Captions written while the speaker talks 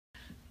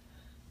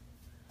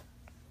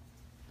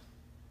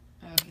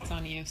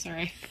you,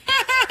 sorry.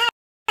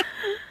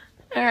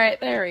 Alright,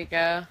 there we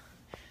go.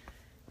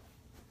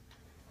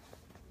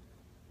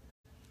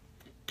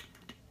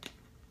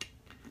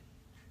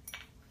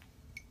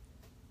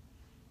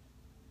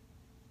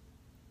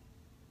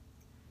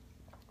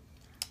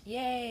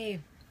 Yay!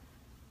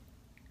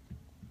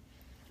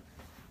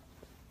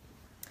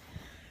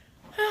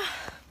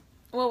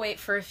 We'll wait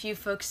for a few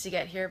folks to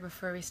get here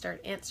before we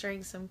start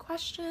answering some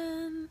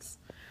questions.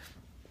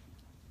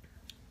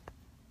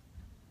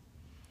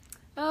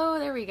 Oh,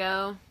 there we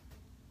go.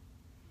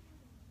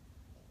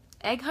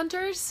 Egg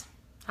hunters?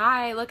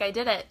 Hi, look, I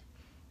did it.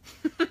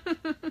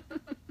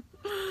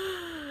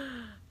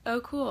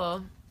 Oh,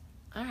 cool.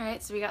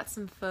 Alright, so we got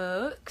some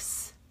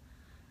folks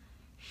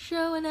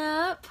showing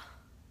up.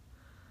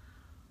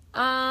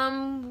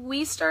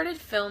 We started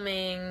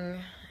filming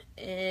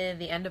in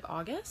the end of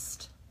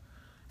August.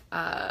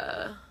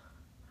 Hello.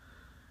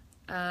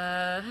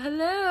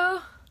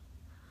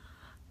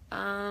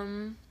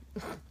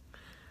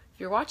 If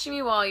you're watching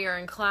me while you're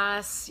in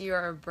class,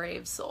 you're a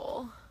brave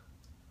soul.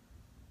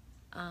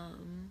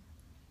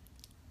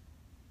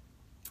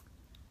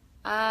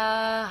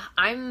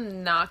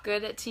 I'm not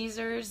good at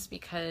teasers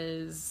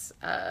because,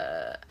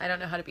 I don't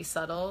know how to be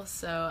subtle,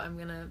 so I'm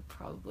gonna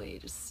probably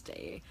just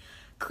stay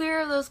clear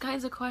of those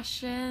kinds of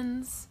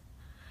questions.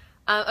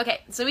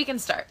 Okay, so we can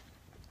start.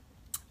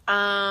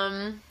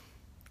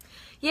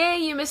 Yay,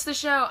 you missed the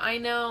show. I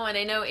know, and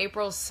I know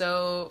April's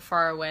so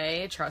far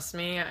away. Trust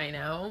me, I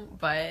know.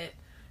 But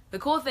the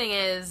cool thing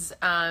is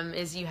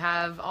you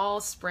have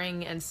all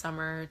spring and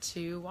summer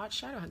to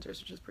watch Shadowhunters,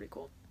 which is pretty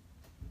cool.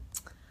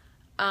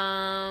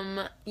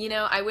 You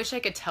know, I wish I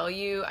could tell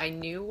you I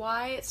knew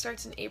why it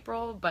starts in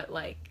April, but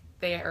like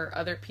there are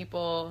other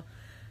people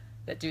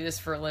that do this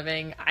for a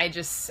living. I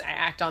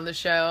act on the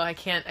show. I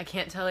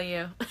can't tell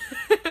you.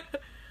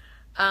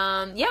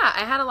 Yeah,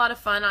 I had a lot of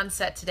fun on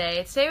set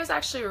today. Today was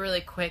actually a really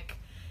quick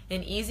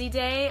and easy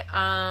day.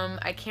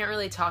 I can't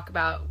really talk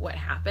about what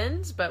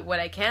happened, but what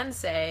I can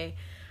say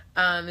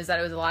is that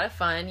it was a lot of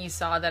fun. You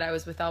saw that I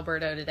was with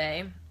Alberto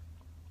today,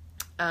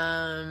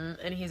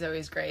 and he's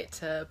always great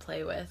to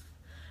play with.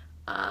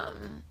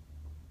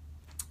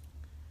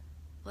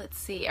 Let's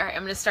see. All right,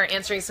 I'm going to start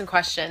answering some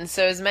questions.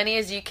 So as many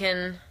as you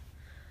can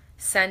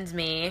send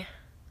me.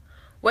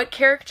 What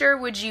character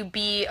would you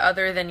be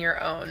other than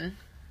your own?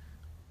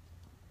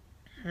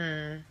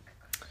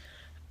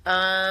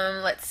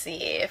 Let's see.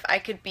 If I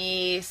could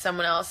be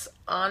someone else,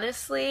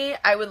 honestly,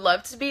 I would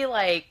love to be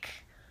like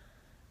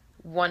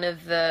one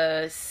of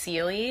the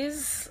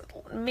Sealies,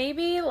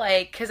 maybe,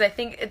 like, because I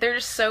think they're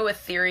just so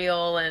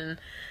ethereal, and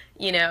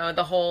you know,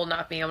 the whole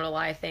not being able to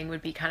lie thing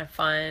would be kind of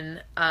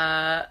fun.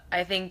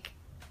 I think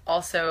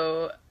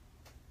also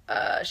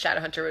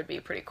Shadowhunter would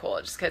be pretty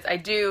cool, just because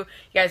you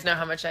guys know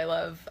how much I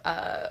love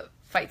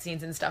fight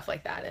scenes and stuff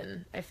like that,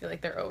 and I feel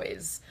like they're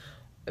always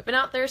whipping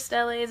out their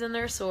steles and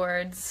their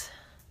swords.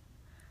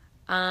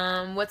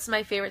 What's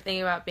my favorite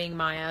thing about being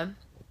Maya?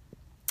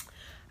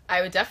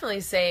 I would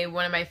definitely say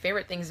one of my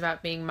favorite things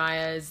about being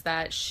Maya is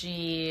that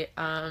she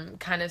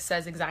kind of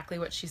says exactly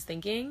what she's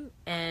thinking,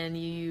 and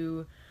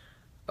you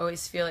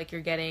always feel like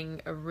you're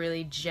getting a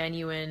really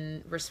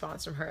genuine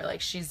response from her. Like,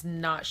 she's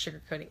not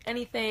sugarcoating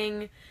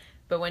anything,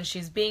 but when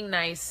she's being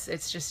nice,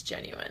 it's just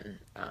genuine.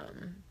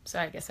 So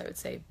I guess I would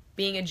say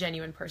being a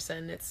genuine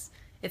person, it's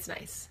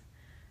nice.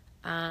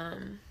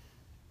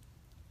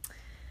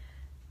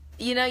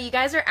 You know, you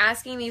guys are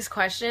asking these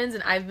questions,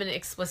 and I've been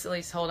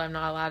explicitly told I'm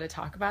not allowed to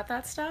talk about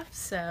that stuff,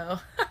 so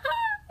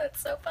that's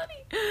so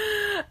funny.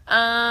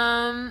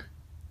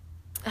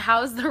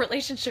 How's the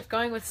relationship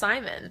going with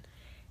Simon?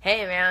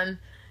 Hey, man,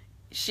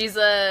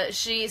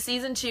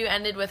 season 2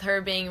 ended with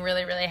her being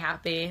really, really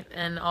happy,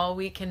 and all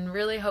we can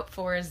really hope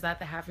for is that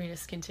the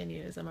happiness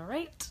continues. Am I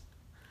right?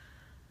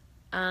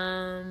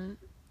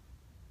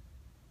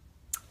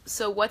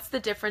 So what's the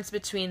difference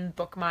between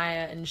book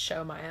Maya and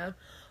show Maya?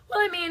 Well,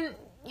 I mean,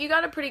 you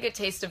got a pretty good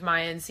taste of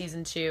Maya in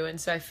season 2, and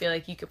so I feel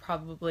like you could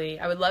probably,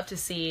 I would love to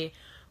see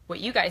what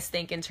you guys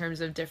think in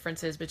terms of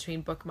differences between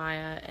book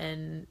Maya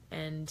and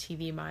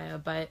TV Maya,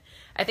 but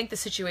I think the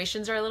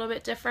situations are a little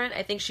bit different.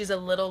 I think she's a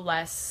little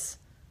less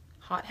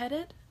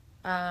hot-headed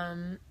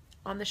on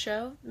the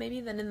show, maybe,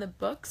 than in the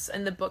books.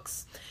 In the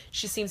books,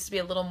 she seems to be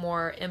a little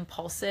more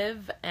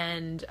impulsive,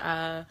 and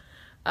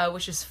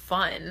which is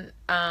fun.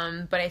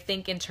 But I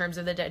think in terms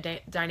of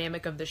the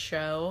dynamic of the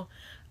show,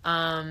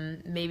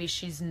 maybe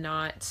she's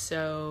not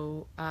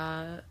so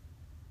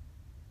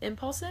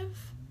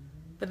impulsive,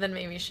 but then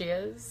maybe she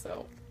is,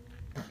 so.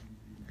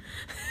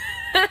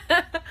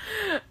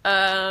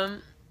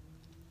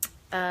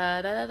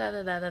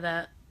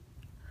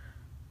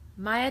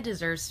 Maya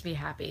deserves to be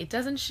happy,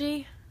 doesn't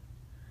she?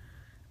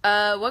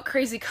 What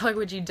crazy color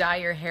would you dye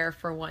your hair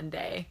for one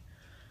day?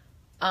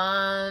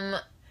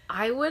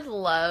 I would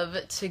love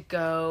to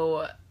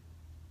go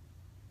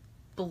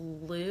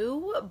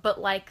blue,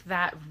 but like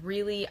that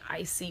really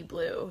icy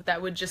blue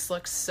that would just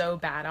look so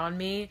bad on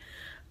me.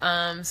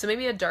 So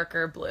maybe a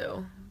darker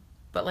blue,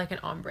 but like an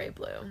ombre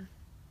blue.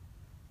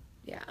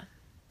 Yeah.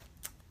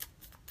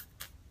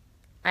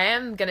 I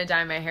am gonna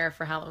dye my hair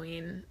for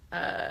Halloween.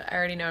 I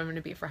already know I'm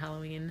gonna be for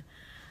Halloween.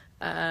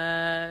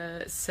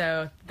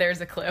 So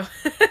there's a clue.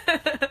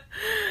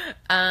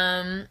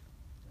 um,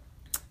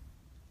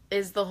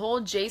 is the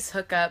whole Jace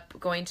hookup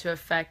going to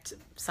affect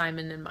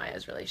Simon and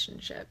Maya's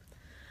relationship?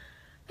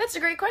 That's a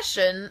great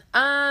question.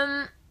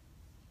 I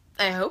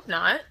hope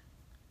not,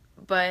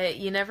 but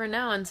you never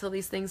know until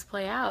these things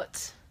play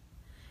out.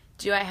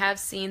 Do I have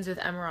scenes with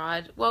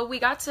Emerald? Well, we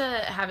got to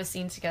have a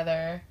scene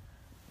together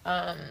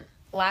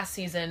last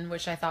season,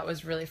 which I thought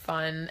was really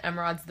fun.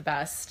 Emerald's the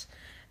best.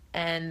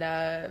 And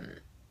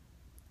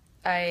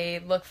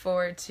I look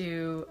forward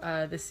to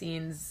the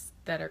scenes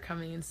that are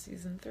coming in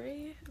season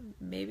 3.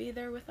 Maybe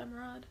they're with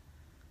Emerald.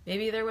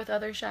 Maybe they're with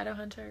other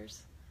Shadowhunters.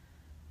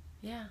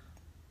 Yeah.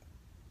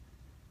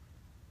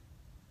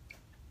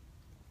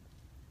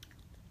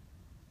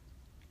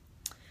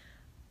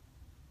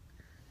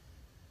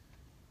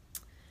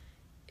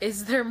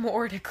 Is there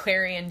more to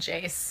Clary and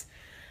Jace?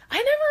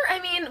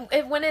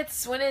 When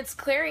it's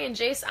Clary and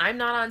Jace, I'm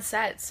not on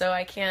set, so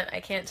I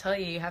can't tell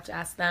you. You have to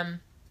ask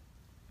them.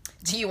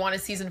 Do you want a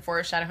season 4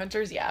 of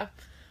Shadowhunters? Yeah.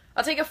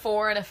 I'll take a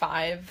 4 and a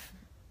 5,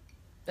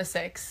 a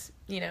 6,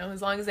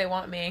 as long as they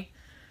want me.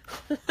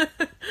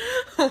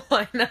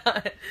 Why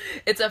not?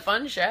 It's a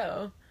fun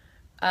show.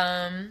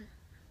 How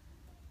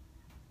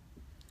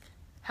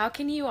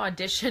can you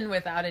audition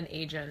without an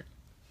agent?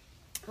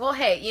 Well,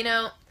 hey,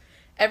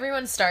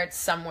 everyone starts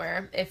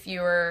somewhere. If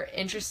you're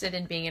interested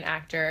in being an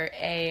actor,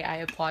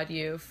 I applaud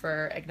you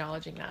for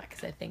acknowledging that,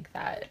 because I think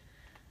that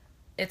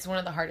it's one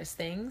of the hardest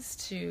things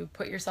to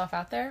put yourself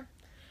out there.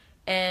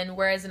 And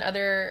whereas in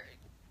other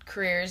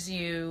careers,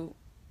 you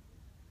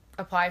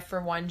apply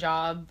for one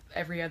job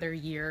every other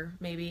year,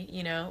 maybe,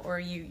 or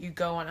you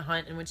go on a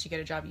hunt, and once you get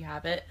a job, you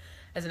have it.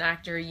 As an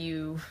actor,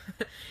 you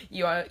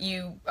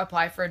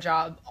apply for a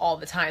job all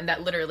the time.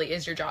 That literally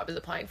is your job, is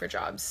applying for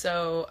jobs.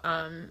 So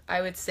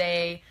I would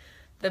say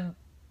the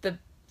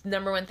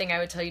number one thing I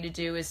would tell you to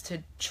do is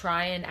to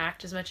try and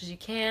act as much as you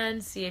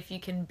can. See if you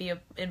can be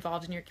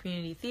involved in your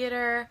community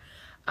theater.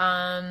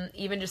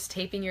 Even just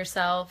taping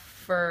yourself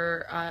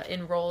for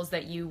in roles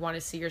that you want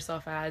to see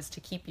yourself as, to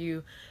keep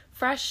you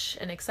fresh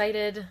and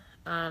excited.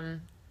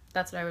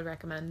 That's what I would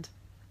recommend.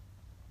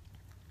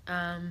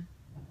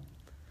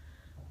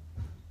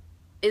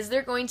 Is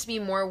there going to be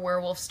more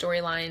werewolf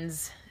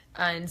storylines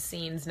and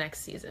scenes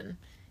next season?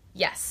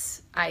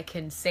 Yes, I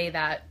can say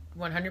that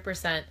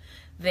 100%.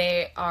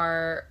 They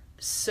are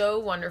so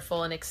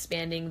wonderful in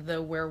expanding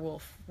the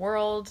werewolf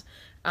world.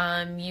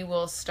 You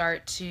will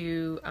start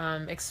to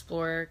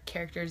explore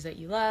characters that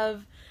you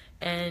love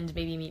and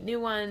maybe meet new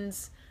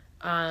ones.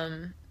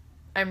 I'm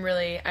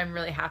really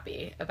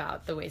happy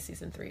about the way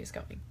season 3 is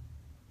going.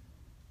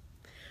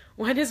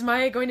 When is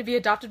Maya going to be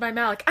adopted by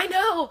Malik? I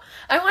know!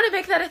 I want to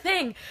make that a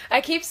thing. I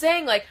keep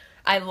saying,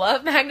 I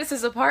love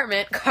Magnus's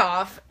apartment,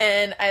 cough,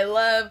 and I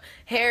love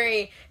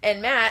Harry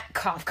and Matt,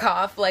 cough,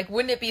 cough.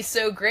 Wouldn't it be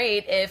so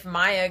great if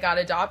Maya got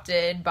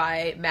adopted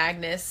by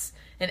Magnus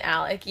and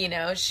Alec?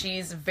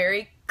 She's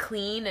very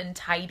clean and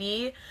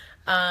tidy.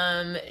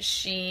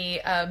 She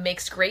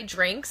makes great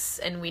drinks,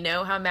 and we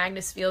know how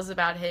Magnus feels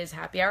about his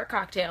happy hour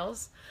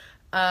cocktails.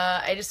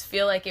 I just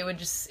feel like it would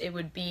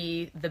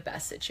be the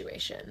best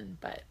situation,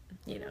 but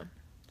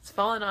it's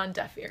fallen on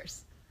deaf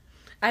ears.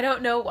 I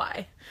don't know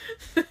why.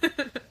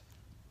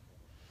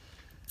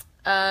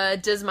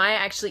 Does Maya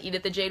actually eat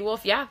at the Jade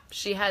Wolf? Yeah,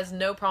 she has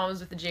no problems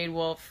with the Jade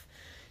Wolf.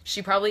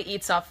 She probably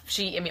eats off,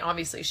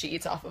 obviously she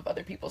eats off of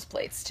other people's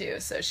plates too,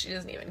 so she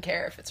doesn't even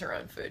care if it's her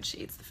own food. She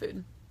eats the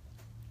food.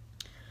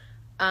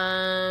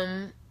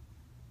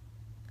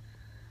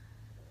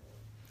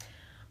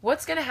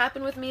 What's gonna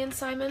happen with me and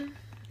Simon?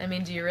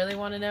 Do you really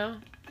want to know?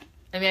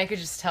 I could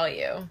just tell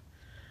you.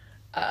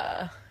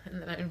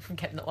 And then I'm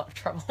getting in a lot of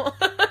trouble.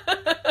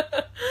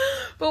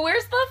 But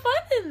where's the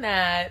fun in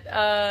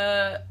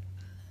that?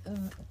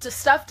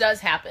 Stuff does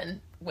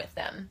happen with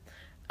them.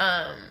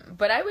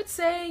 But I would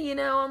say,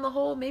 on the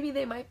whole, maybe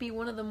they might be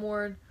one of the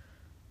more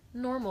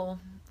normal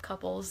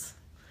couples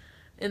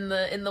in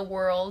the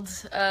world.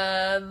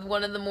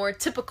 One of the more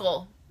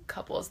typical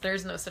couples.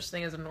 There's no such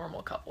thing as a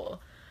normal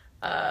couple.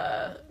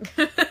 But,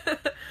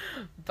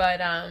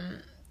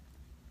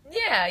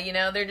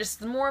 yeah, they're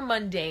just more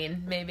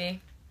mundane,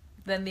 maybe,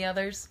 than the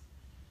others.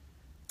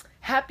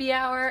 Happy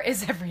hour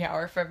is every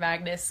hour for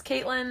Magnus.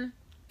 Caitlin,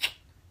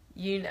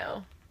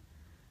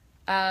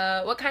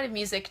 what kind of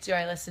music do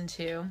I listen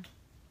to?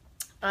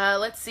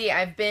 Let's see,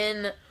 I've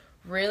been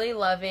really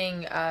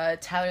loving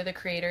Tyler, the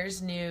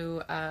Creator's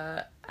new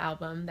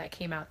album that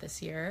came out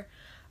this year.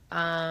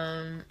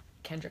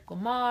 Kendrick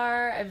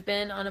Lamar. I've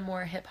been on a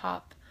more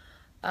hip-hop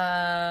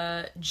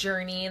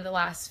journey the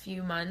last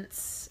few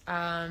months.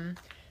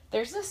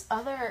 There's this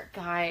other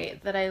guy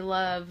that I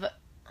love.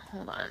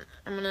 Hold on,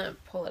 I'm gonna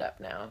pull it up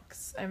now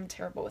because I'm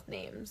terrible with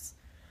names.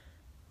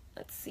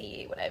 Let's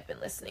see what I've been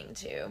listening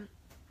to.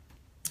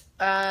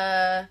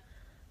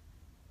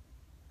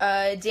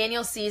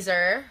 Daniel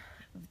Caesar.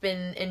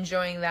 Been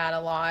enjoying that a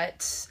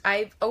lot.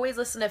 I've always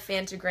listened to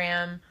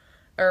Fantagram,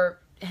 or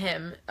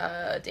him.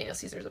 Daniel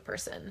Caesar's a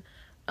person.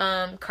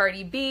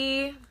 Cardi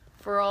B,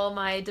 for all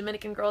my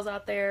Dominican girls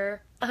out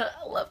there. I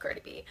love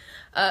Cardi B.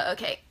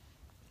 Okay.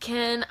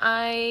 Can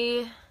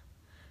I...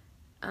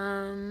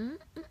 Alright,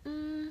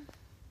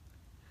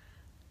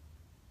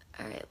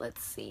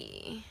 let's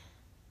see.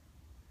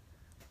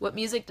 What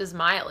music does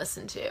Maya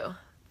listen to?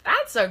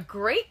 That's a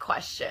great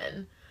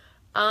question.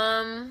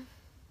 Gosh,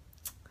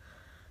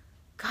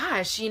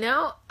 you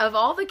know, of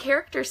all the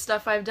character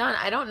stuff I've done,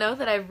 I don't know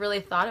that I've really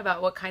thought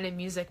about what kind of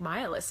music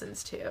Maya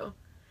listens to.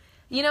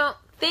 You know,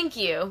 thank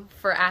you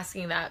for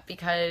asking that,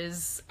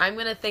 because I'm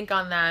going to think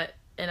on that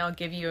and I'll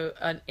give you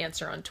an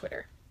answer on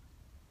Twitter,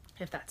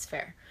 if that's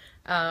fair.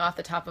 Off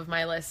the top of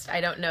my list,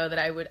 I don't know that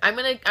I would. I'm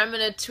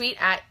gonna tweet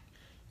at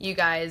you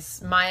guys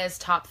Maya's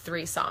top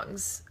 3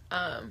 songs.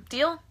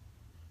 Deal?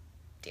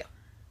 Deal.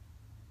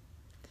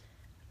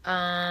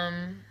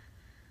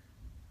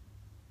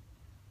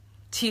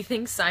 Do you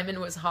think Simon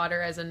was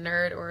hotter as a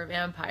nerd or a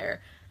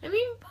vampire? I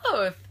mean,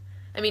 both.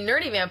 I mean,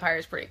 nerdy vampire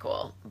is pretty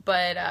cool,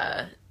 but,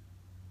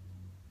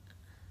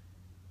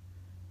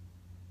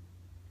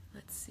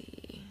 let's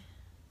see.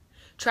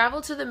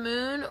 Travel to the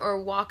moon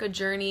or walk a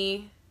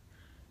journey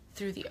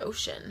through the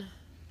ocean?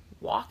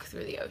 Walk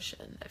through the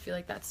ocean. I feel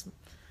like that's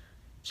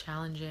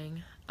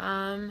challenging.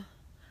 I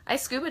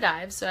scuba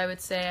dive, so I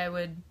would say I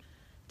would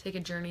take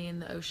a journey in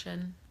the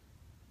ocean.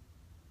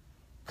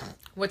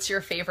 What's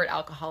your favorite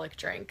alcoholic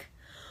drink?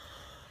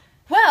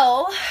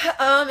 Well,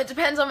 it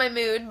depends on my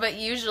mood, but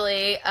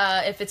usually,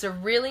 if it's a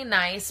really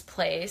nice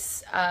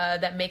place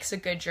that makes a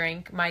good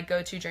drink, my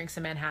go-to drink's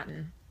a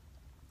Manhattan.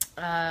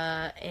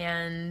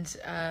 And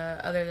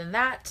other than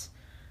that,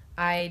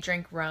 I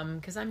drink rum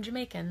because I'm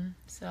Jamaican,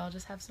 so I'll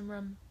just have some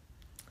rum.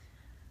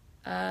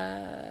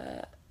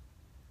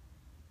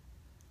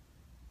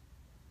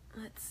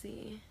 Let's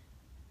see.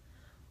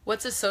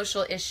 What's a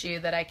social issue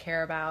that I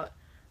care about?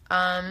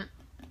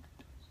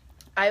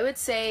 I would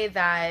say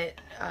that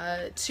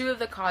 2 of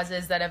the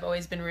causes that have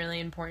always been really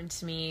important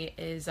to me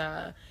is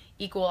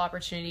equal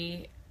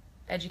opportunity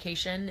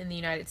education in the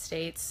United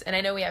States. And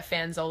I know we have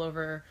fans all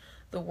over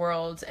the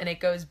world, and it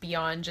goes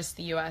beyond just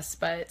the US,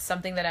 but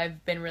something that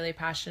I've been really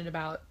passionate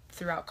about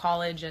throughout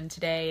college and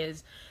today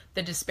is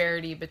the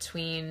disparity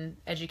between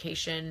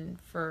education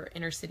for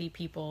inner city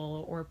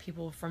people or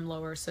people from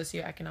lower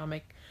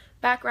socioeconomic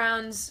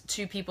backgrounds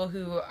to people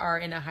who are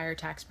in a higher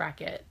tax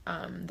bracket.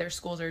 Their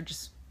schools are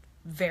just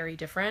very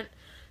different.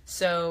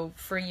 So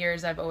for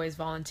years I've always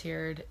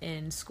volunteered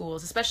in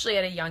schools, especially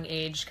at a young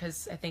age,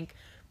 because I think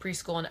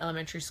preschool and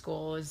elementary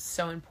school is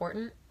so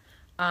important.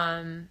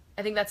 I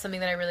think that's something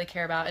that I really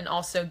care about, and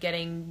also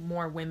getting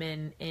more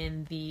women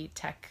in the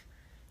tech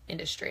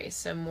industry.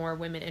 So more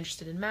women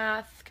interested in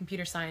math,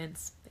 computer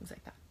science, things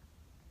like that.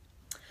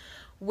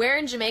 Where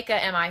in Jamaica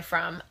am I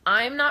from?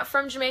 I'm not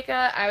from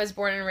Jamaica. I was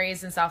born and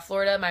raised in South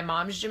Florida. My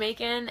mom's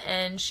Jamaican,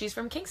 and she's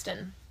from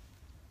Kingston.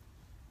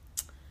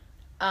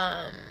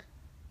 I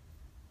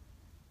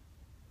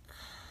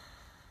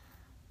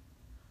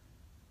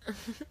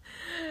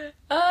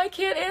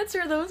can't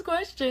answer those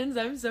questions.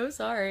 I'm so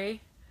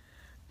sorry.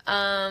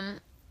 Does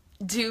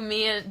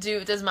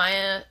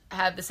Maya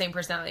have the same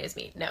personality as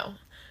me? No.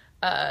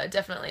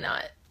 Definitely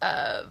not.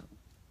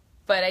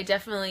 But I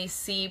definitely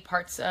see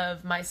parts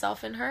of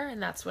myself in her,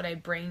 and that's what I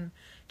bring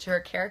to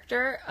her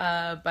character.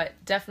 But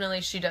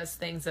definitely she does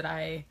things that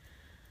I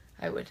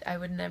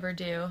would never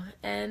do,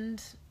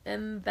 and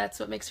that's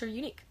what makes her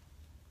unique.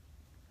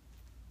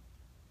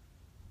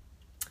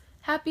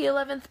 Happy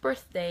 11th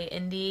birthday,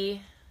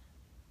 Indy.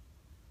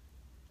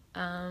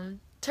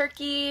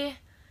 Turkey,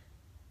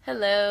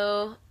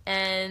 hello,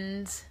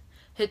 and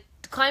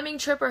climbing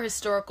trip or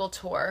historical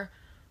tour?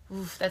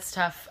 Oof, that's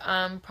tough.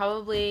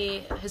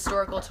 Probably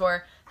historical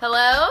tour.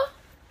 Hello?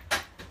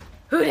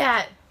 Who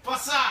dat?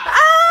 What's up?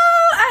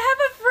 Oh, I have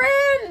a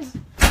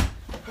friend!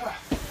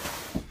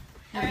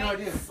 You have no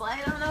idea.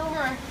 Slide on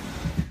over.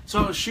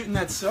 So I was shooting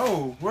that,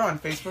 so we're on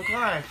Facebook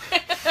Live.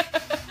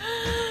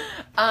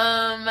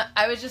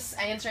 I was just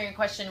answering a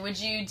question. Would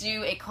you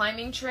do a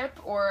climbing trip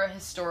or a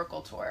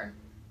historical tour?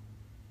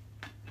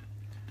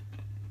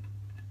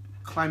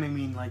 Climbing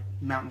mean like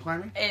mountain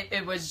climbing?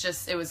 It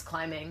was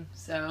climbing,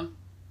 so.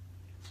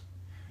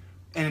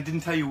 And it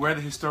didn't tell you where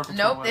the historical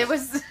tour was? Nope, it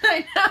was,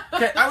 I know.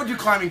 Okay, I would do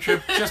climbing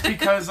trip just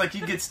because like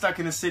you get stuck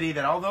in a city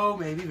that, although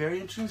maybe very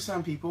interesting to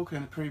some people,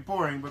 kind of pretty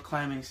boring, but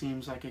climbing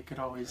seems like it could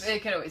always be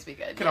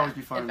good. Could always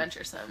be fun.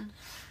 Adventuresome.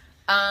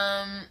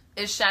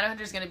 Is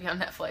Shadowhunters going to be on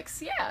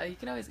Netflix? Yeah, you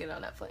can always get it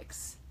on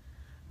Netflix.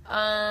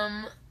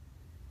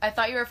 I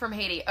thought you were from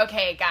Haiti.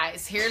 Okay,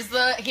 guys, here's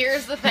the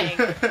thing.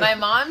 My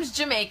mom's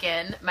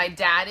Jamaican. My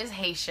dad is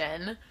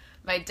Haitian.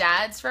 My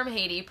dad's from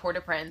Haiti,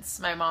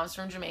 Port-au-Prince. My mom's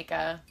from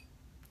Jamaica,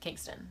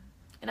 Kingston.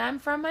 And I'm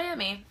from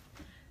Miami.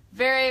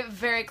 Very,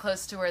 very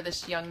close to where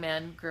this young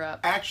man grew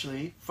up.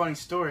 Actually, funny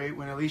story,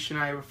 when Alisha and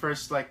I were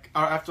first,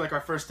 after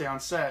our first day on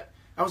set,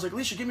 I was like,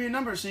 Alisha, give me your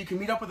number so you can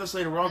meet up with us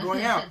later. We're all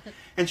going out.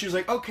 And she was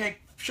like, okay,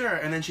 sure.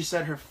 And then she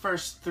said her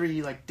first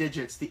 3,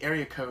 digits, the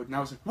area code. And I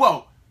was like,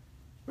 whoa,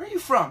 where are you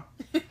from?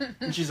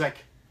 And she's like,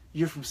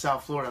 you're from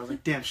South Florida. I was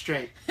like, damn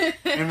straight.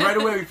 And right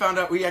away we found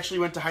out we actually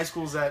went to high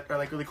schools that are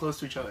like really close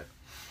to each other.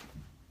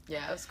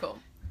 Yeah, it was cool.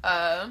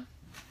 Are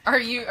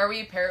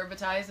we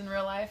parabatized in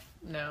real life?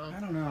 No. I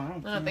don't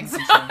know. I don't think so.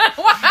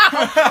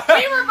 Wow.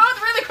 We were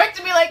both really quick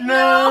to be like,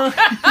 no.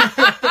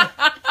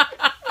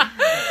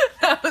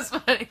 That was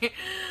funny.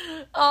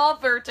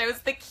 Alberto's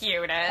the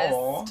cutest.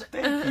 Aw,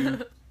 thank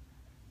you.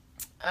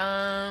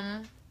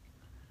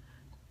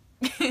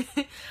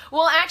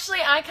 Well, actually,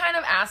 I kind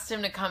of asked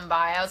him to come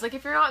by. I was like,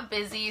 if you're not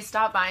busy,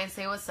 stop by and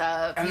say what's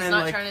up. And He's then,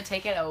 not like, trying to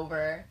take it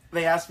over.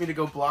 They asked me to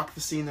go block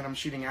the scene that I'm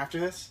shooting after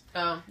this.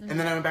 Oh. And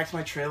then I went back to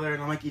my trailer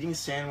and I'm like eating a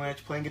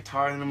sandwich, playing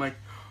guitar, and I'm like,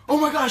 oh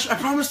my gosh, I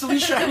promised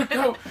Alisha I would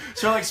go.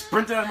 So I like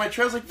sprinted out of my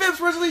trailer. I was like, Vince,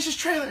 where's Alicia's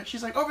trailer?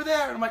 She's like, over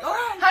there. And I'm like, all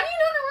right. How do you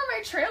know where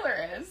my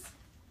trailer is?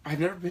 I've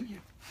never been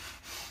here.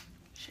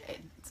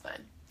 Shade. It's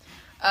fine.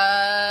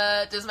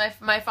 Does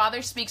my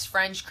father speaks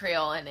French,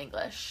 Creole, and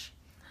English.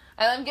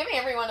 I'm giving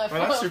everyone a full.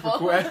 Well, that's super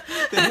cool.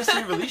 The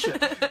history of Alisha.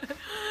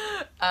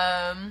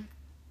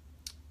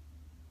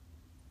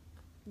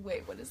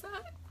 Wait, what is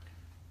that?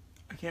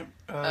 I can't.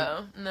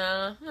 Oh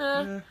no.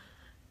 Uh,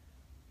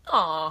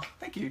 Aw.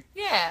 Thank you.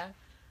 Yeah.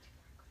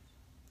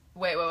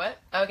 Wait, what?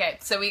 Okay,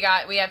 so we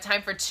have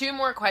time for 2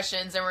 more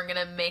questions, and we're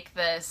gonna make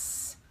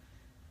this.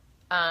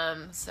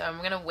 So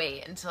I'm gonna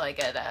wait until I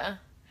get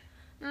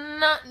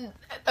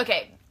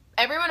okay.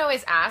 Everyone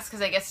always asks,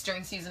 because I guess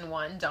during season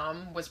 1,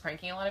 Dom was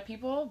pranking a lot of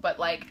people, but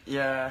like,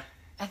 yeah,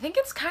 I think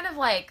it's kind of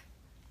like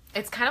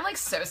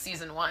so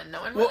season 1.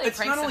 No one really it's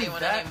pranks not only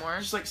anyone that, anymore.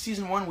 Just like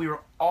season 1, we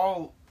were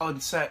all on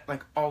set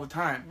like all the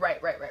time.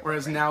 Right.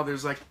 Whereas now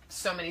there's like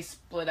so many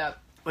split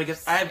up. Like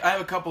I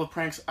have a couple of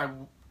pranks.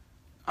 I'm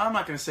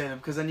not gonna say them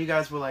because then you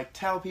guys will like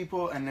tell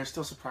people and they're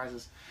still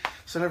surprises.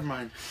 So never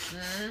mind.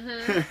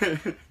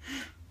 Mm-hmm.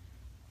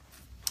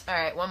 All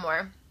right, one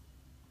more.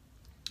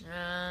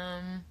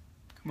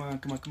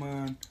 Come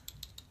on.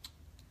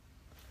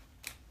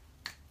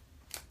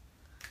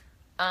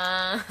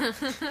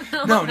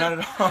 No, not at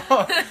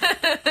all.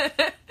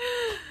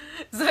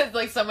 So it's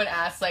like someone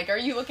asks, like, "Are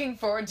you looking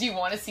forward? Do you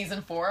want a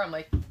season 4?" I'm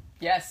like,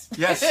 "Yes,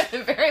 Yes,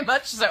 very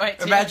much so." I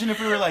do. Imagine if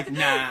we were like,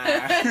 nah.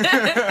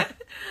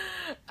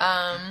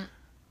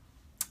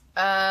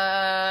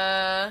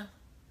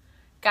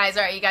 Guys,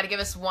 all right, you got to give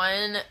us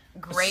one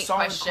great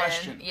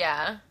question.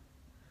 Yeah.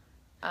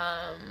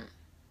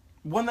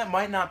 One that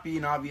might not be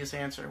an obvious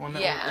answer. One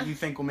that you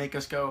think will make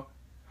us go,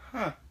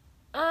 huh.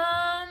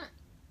 I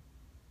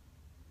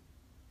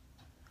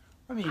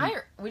mean,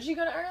 would you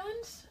go to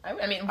Ireland?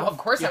 I mean, well, of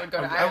course I would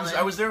go to Ireland.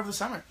 I was there over the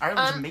summer.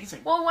 Ireland's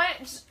amazing. Well,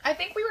 I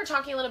think we were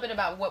talking a little bit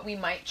about what we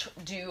might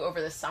do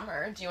over the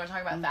summer. Do you want to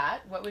talk about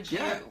that? What would you?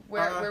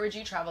 Where would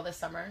you travel this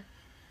summer?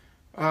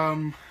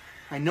 I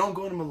know I'm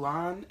going to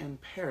Milan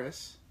and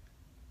Paris,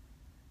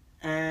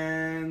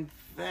 and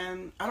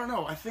then I don't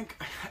know. I think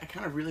I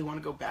kind of really want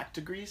to go back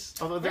to Greece.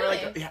 Although they're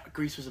Really?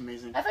 Greece was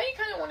amazing. I thought you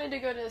kind of wanted to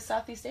go to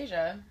Southeast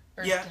Asia.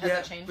 Or Yeah, has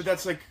that changed? but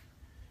that's like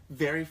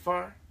very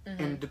far.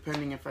 And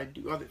depending if I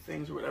do other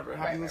things or whatever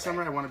happens in the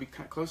summer, I want to be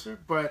kind of closer.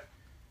 But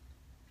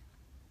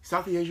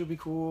Southeast Asia would be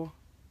cool.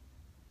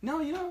 No,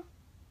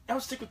 I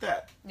would stick with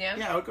that. Yeah?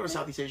 Yeah, I would go to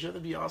Southeast Asia.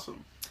 That'd be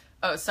awesome.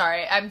 Oh,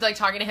 sorry. I'm like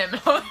talking to him.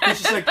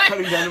 It's just like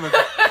cutting down to my...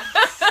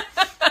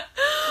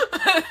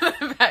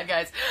 Bad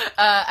guys.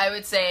 I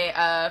would say,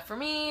 for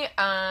me,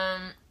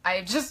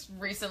 I just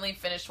recently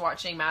finished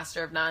watching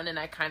Master of None, and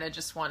I kind of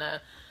just want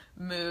to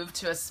move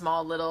to a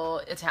small little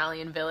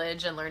Italian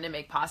village and learn to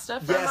make pasta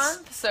for a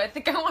month. So I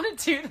think I want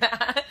to do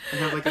that. And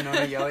have like a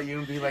nonna yell at you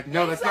and be like,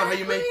 no, that's not how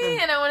you make them.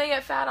 And I want to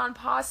get fat on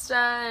pasta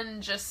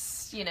and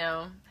just,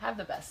 have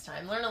the best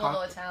time. Learn a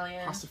little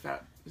Italian. Pasta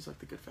fat is like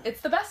the good fat.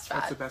 It's the best fat.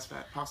 That's the best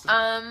fat. Pasta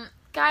fat.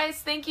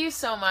 Guys, thank you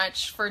so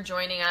much for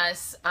joining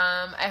us.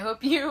 I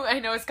hope I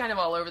know it's kind of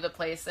all over the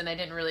place and I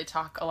didn't really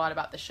talk a lot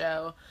about the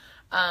show.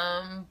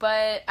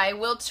 But I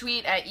will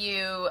tweet at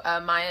you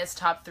Maya's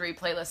top 3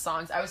 playlist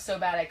songs. I was so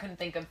bad I couldn't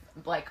think of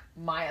like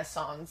Maya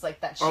songs like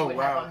that she would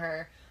have on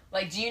her.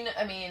 Like,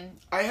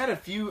 I had a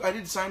few. I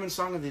did Simon's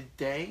Song of the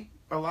Day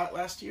a lot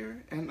last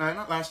year, and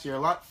not last year, a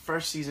lot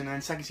first season,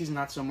 and second season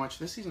not so much.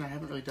 This season I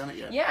haven't really done it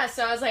yet. Yeah,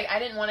 so I was like, I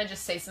didn't want to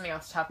just say something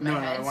off the top of my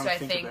head, so I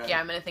think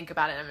I'm gonna think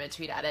about it. and I'm gonna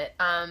tweet at it,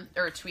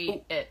 or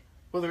tweet it.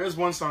 Well, there is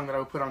one song that I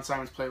would put on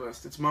Simon's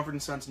playlist. It's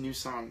Mumford & Sons' new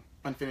song,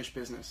 Unfinished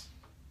Business.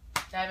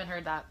 I haven't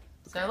heard that.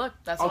 So look,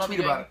 that's I'll what tweet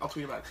about it. I'll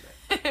tweet about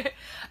it today.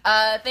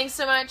 Thanks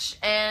so much,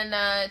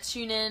 and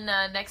tune in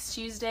next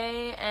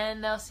Tuesday,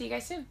 and I'll see you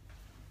guys soon.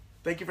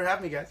 Thank you for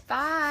having me, guys.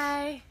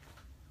 Bye.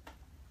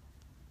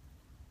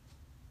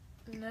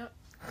 No.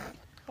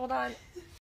 Hold on.